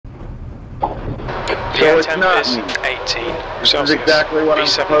So it's not me. 18 This Celsius. is exactly what I'm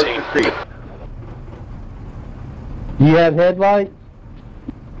supposed to see. You have headlights?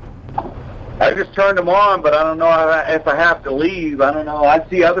 I just turned them on, but I don't know if I have to leave. I don't know. I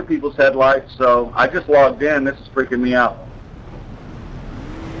see other people's headlights, so I just logged in. This is freaking me out.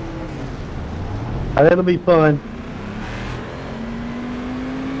 That'll be fun.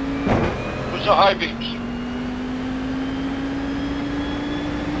 What's the high beams?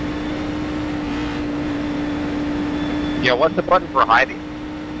 Yeah, what's the button for hiding?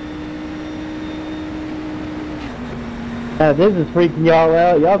 This is freaking y'all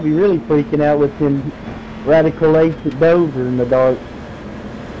out. Y'all be really freaking out with them radical eights at Dover in the dark.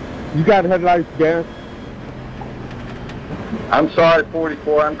 You got headlights, Gareth? I'm sorry,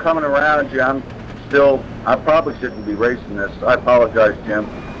 44. I'm coming around you. I probably shouldn't be racing this. I apologize, Jim.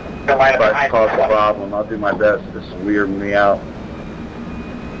 If I caused a problem, I'll do my best. This is weirding me out.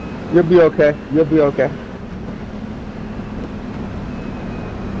 You'll be okay. You'll be okay.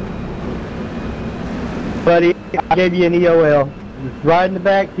 Buddy, I gave you an EOL. Just ride in the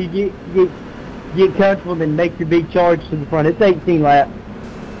back till you get comfortable, then make your big charge to the front. It's 18 laps.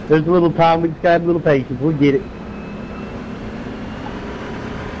 There's a little time. We just got a little patience. We'll get it.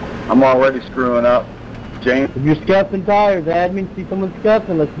 I'm already screwing up. James? If you're scuffing tires, admin, see someone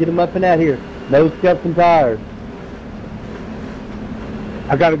scuffing, let's get them up and out here. No scuffing tires.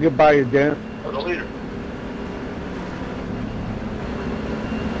 I got a good buy you, James. For the leader.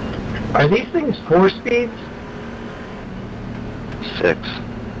 Are these things 4 speeds? 6.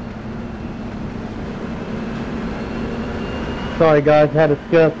 Sorry guys, had a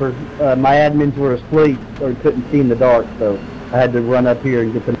scuffer. My admins were asleep or couldn't see in the dark, so I had to run up here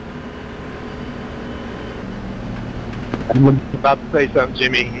and get them. I was about to say something,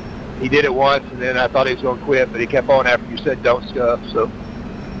 Jimmy. He did it once, and then I thought he was going to quit, but he kept on after you said don't scuff, so.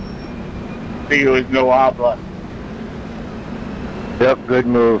 He was no habla. Yep, good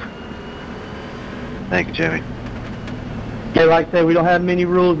move. Thank you, Jimmy. Yeah, like I said, we don't have many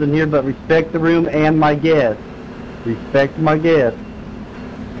rules in here, but respect the room and my guests. Respect my guests.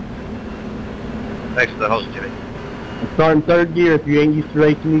 Thanks for the host, Jimmy. I'm starting 3rd gear if you ain't used to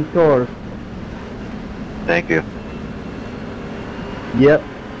racing these cars. Thank you. Yep.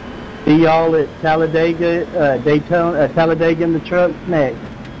 See y'all at Talladega, Talladega in the trucks next.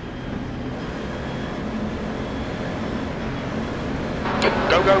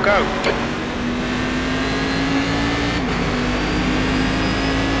 Go, go, go.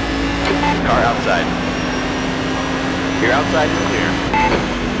 Car outside. You're outside, you're clear.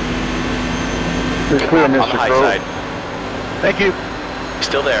 You're clear, On the Mr. high Crow. side. Thank you.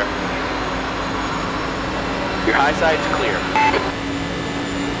 Still there. Your high side's clear.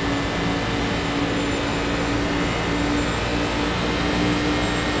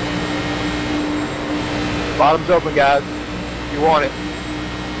 Bottom's open, guys. You want it.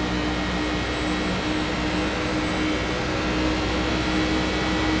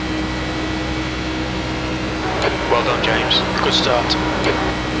 Well done, James. Good start.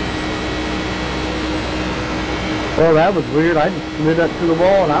 Well, that was weird. I just slid up to the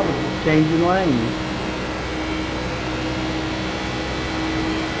wall and I was changing lanes.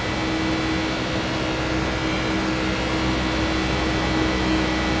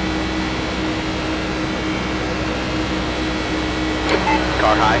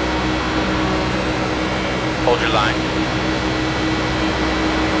 Car high. Hold your line.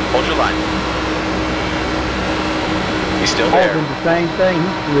 Hold your line. He's still I there. did the same thing. He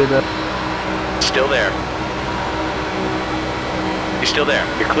slid up. Still there. He's still there.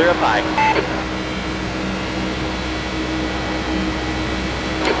 You're clear up high.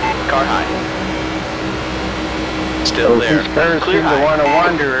 Car high. Still there. These cars Clear seem to high. want to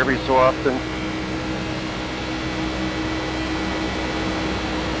wander every so often.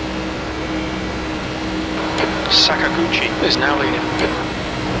 Sakaguchi is now leading.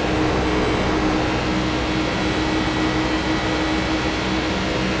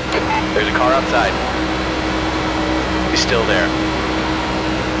 There's a car outside. He's still there.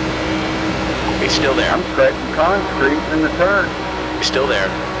 He's still there. I'm scraping concrete in the turn. He's still there.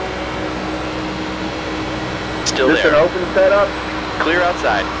 Still Is this an there. open setup? Clear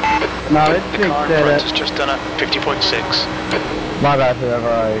outside. No, it's The big car in front setup. has just done a 50.6. My bad, whoever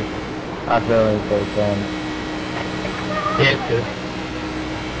I feel like so fun. Yeah, it's good.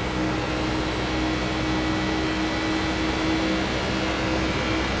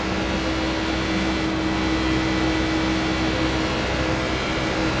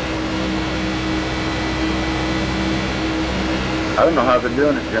 I don't know how they're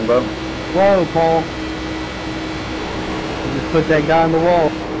doing it, Jimbo. Whoa, Paul. You just put that guy on the wall.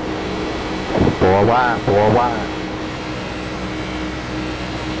 4 wide, 4 wide.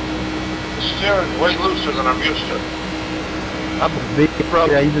 The steering way looser than I'm used to. I'm a big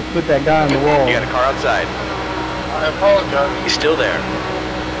brother. Yeah, you just put that guy on the wall. You got a car outside. I apologize. He's still there.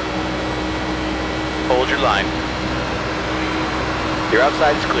 Hold your line. Your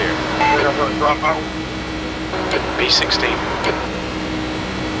outside is clear. I think I'm going to drop out. B16.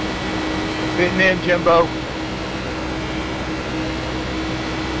 Fitting in, Jimbo.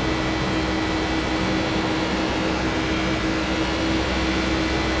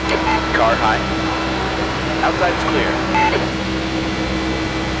 Car high. Outside is clear.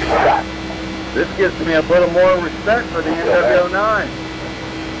 This gives me a little more respect for the NW09.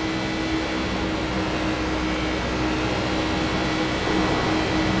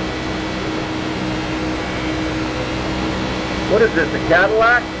 What is this, a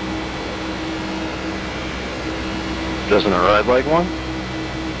Cadillac? Doesn't it ride like one?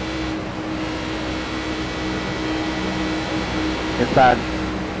 Inside.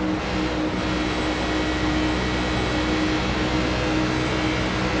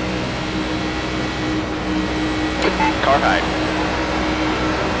 Car high.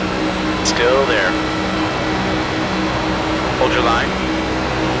 Still there. Hold your line.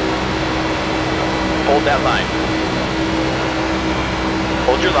 Hold that line.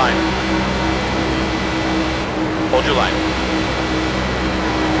 Hold your line. Hold your line.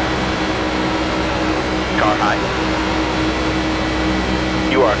 Car high.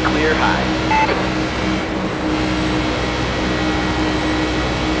 You are clear high.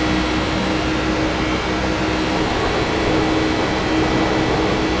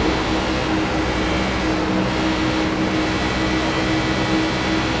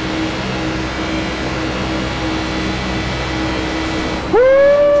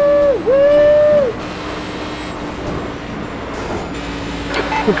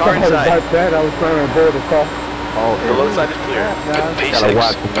 Car inside. That, I was trying to avoid a car. Oh, The low side is clear. gotta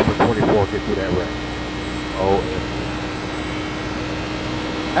watch P6. the number 24 get through that wreck. Oh,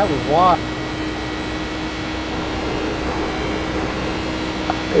 That was wild.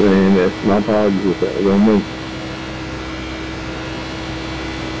 man, that's my apologies with that. Me.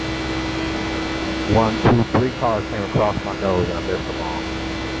 1, 2, 3 cars came across my nose and I missed them all.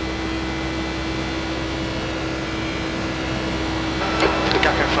 The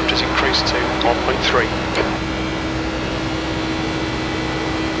gap in front has increased to 1.3.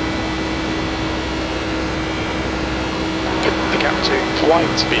 The gap to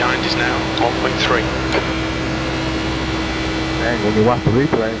white behind is now 1.3. And when you watch the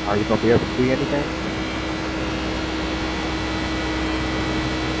replay, are you going to be able to see anything?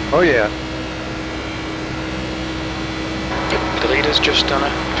 Oh yeah. The leader's just done a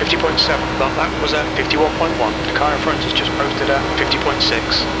 50.7. That lap was at 51.1. The car in front has just posted at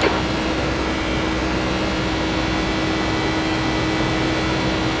 50.6.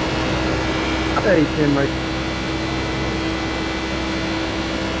 Hey, Tim, right.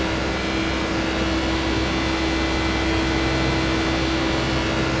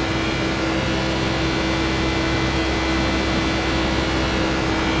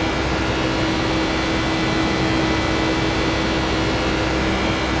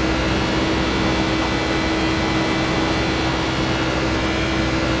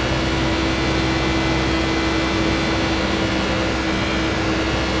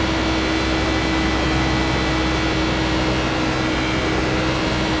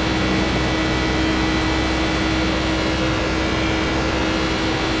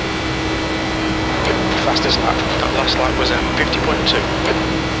 Fastest lap. That last lap was at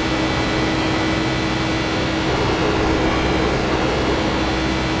 50.2.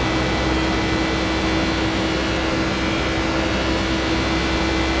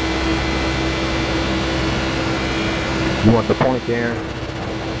 You want the point, Darren?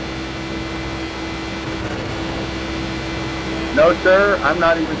 No, sir. I'm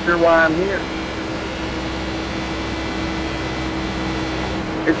not even sure why I'm here.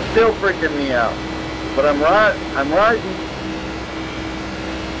 It's still freaking me out. But I'm riding.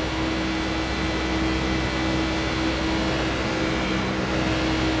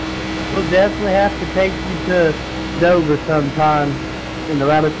 We'll definitely have to take you to Dover sometime in the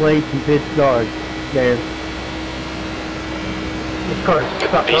Rabbit Place and Pittsburgh there. Of course,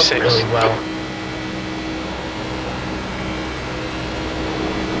 sucked up B6. really well.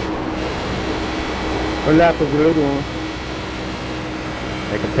 Our lap was a good one.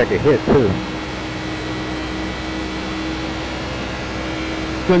 They can take a hit too.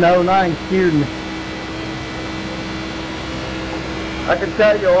 Good 09 scared me. I can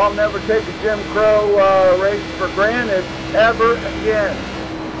tell you, I'll never take a Jim Crow race for granted ever again.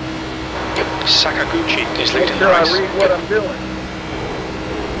 Sakaguchi is Make leading the sure I race. read what I'm doing.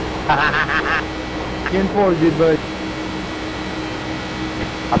 10-4, good buddy.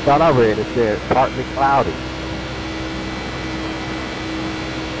 I thought I read it said partly cloudy.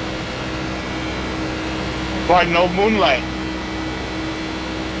 Like no moonlight.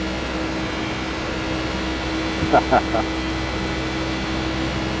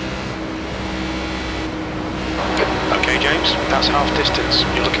 Okay, James, that's half distance.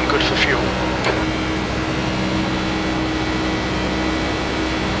 You're looking good for fuel.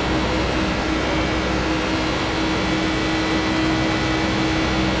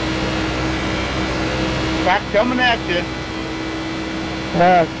 Back coming at you.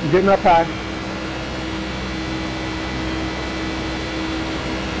 Getting up high.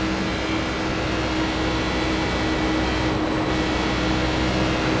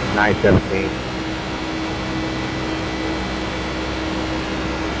 Nine 17.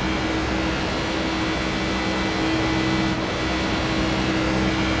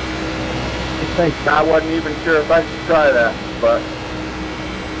 Thanks. I wasn't even sure if I should try that, but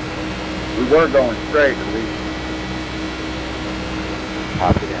we were going straight at least.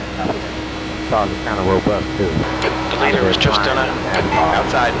 Copy that, copy that. Car was kind of robust too. The leader has just done a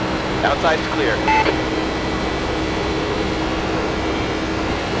outside. Outside's clear.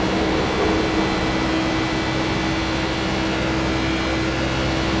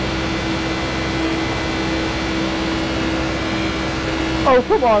 Oh,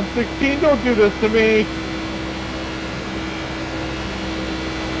 come on, 16, don't do this to me.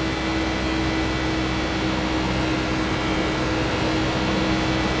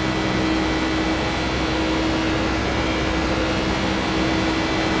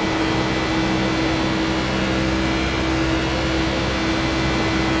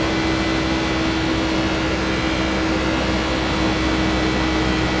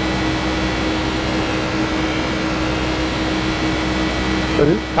 But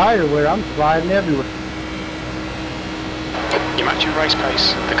it's tire wear, I'm sliding everywhere. You're matching race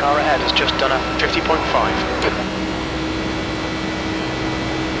pace. The car ahead has just done a 50.5.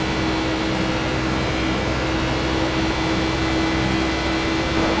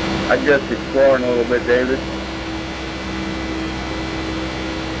 I'm just exploring a little bit, David.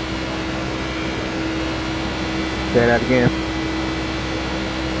 Say that again.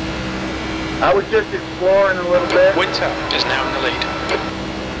 I was just exploring a little bit. Winter is now in the lead.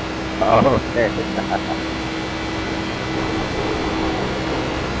 Oh, okay.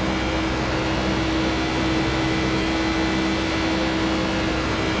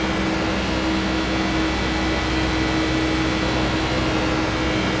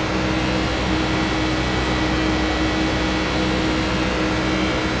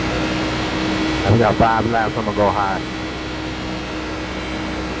 We got 5 laps, I'm gonna go high.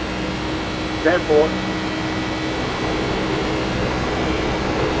 10-4.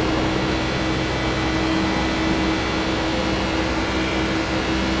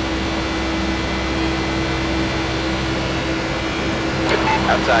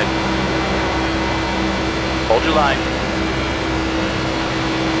 Outside. Hold your line.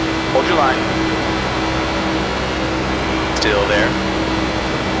 Hold your line. Still there.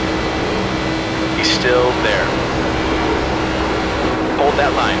 He's still there. Hold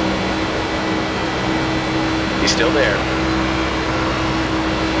that line. He's still there.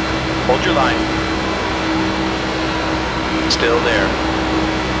 Hold your line. Still there.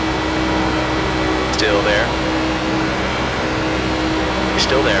 Still there. He's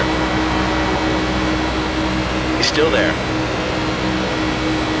still there. He's still there.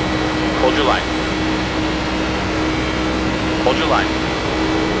 Hold your line. Hold your line.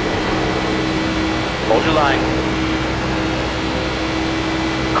 Hold your line.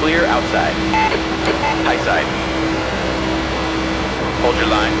 Clear outside. High side. Hold your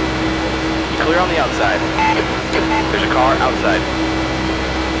line. Clear on the outside. There's a car outside.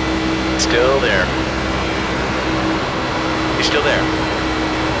 Still there. He's still there.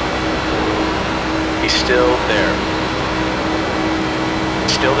 He's still there.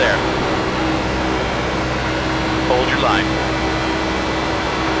 Still there. Hold your line.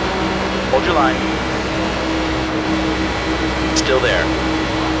 Hold your line. Still there.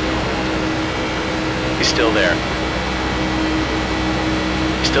 He's still there.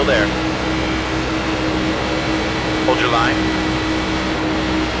 He's still there. Hold your line.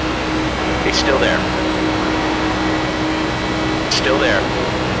 He's still there. Still there.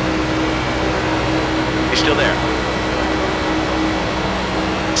 He's still there.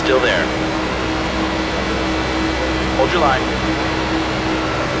 Still there. Hold your line.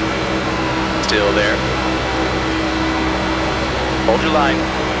 Still there. Hold your line.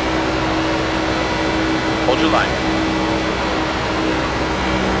 Hold your line.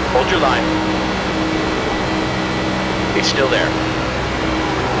 Hold your line. He's still there.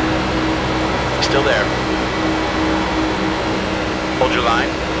 Still there. Hold your line.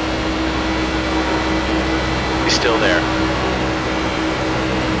 He's still there.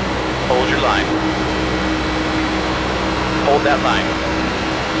 Hold your line. Hold that line.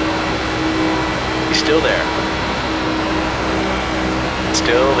 He's still there.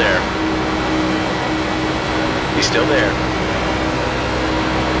 Still there. He's still there.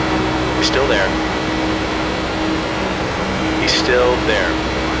 He's still there. He's still there.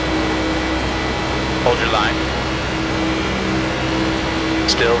 Hold your line.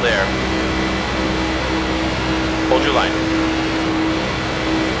 Still there. Hold your line.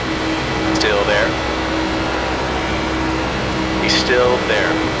 Still there. He's still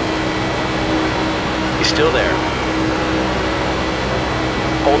there. He's still there.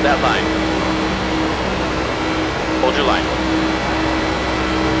 Hold that line. Hold your line.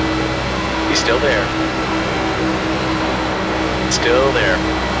 He's still there. Still there.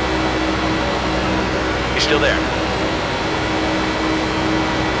 He's still there.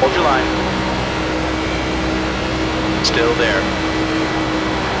 Hold your line. Still there.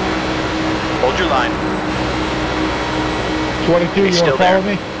 Hold your line. 22, He's you want still to follow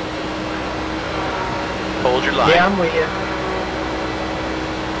there. me? Hold your line. Yeah, I'm with you.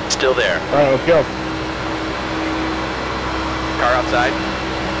 Still there. All right, let's go. Car outside.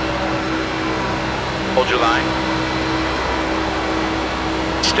 Hold your line.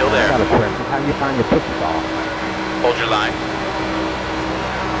 Still I there. got a question. How do you find your pistol off? Hold your line.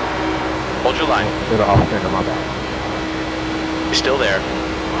 Hold your line. Little officer into my back. He's still there.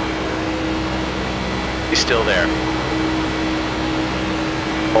 He's still there.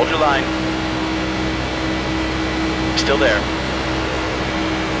 Hold your line. He's still there.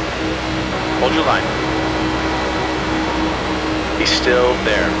 Hold your line. He's still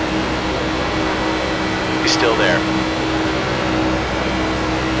there. He's still there.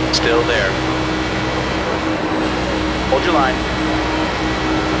 Still there. Hold your line.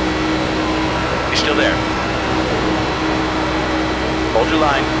 He's still there. Hold your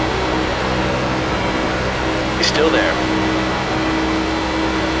line. He's still there.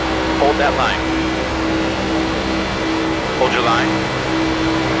 Hold that line. Hold your line.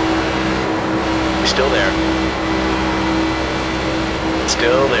 He's still there.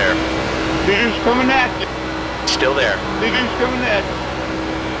 Still there. Leader's coming at you. Still there. Leader's coming at you.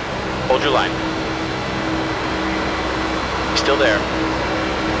 Hold your line. He's still there.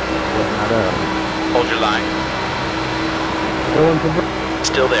 Not up. Hold your line. Going to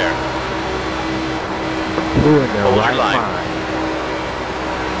Still there. Two in their Hold your right line. mind.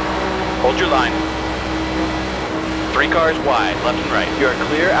 Hold your line. 3 cars wide, left and right. You are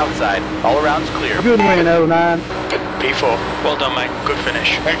clear outside. All around's clear. good win, 09. P4. Well done, mate. Good finish.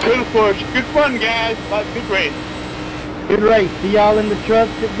 Hey, good push. Good fun, guys. Good race. Good race. See y'all in the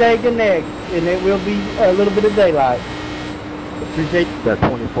trucks at Talladega next, and it will be a little bit of daylight. Appreciate That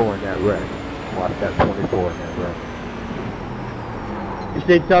 24 in that wreck. Watch that 24 in that wreck.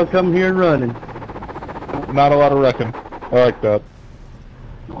 appreciate y'all coming here and running. Not a lot of wrecking. I like that.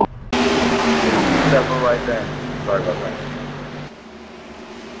 Step right there. Sorry about that.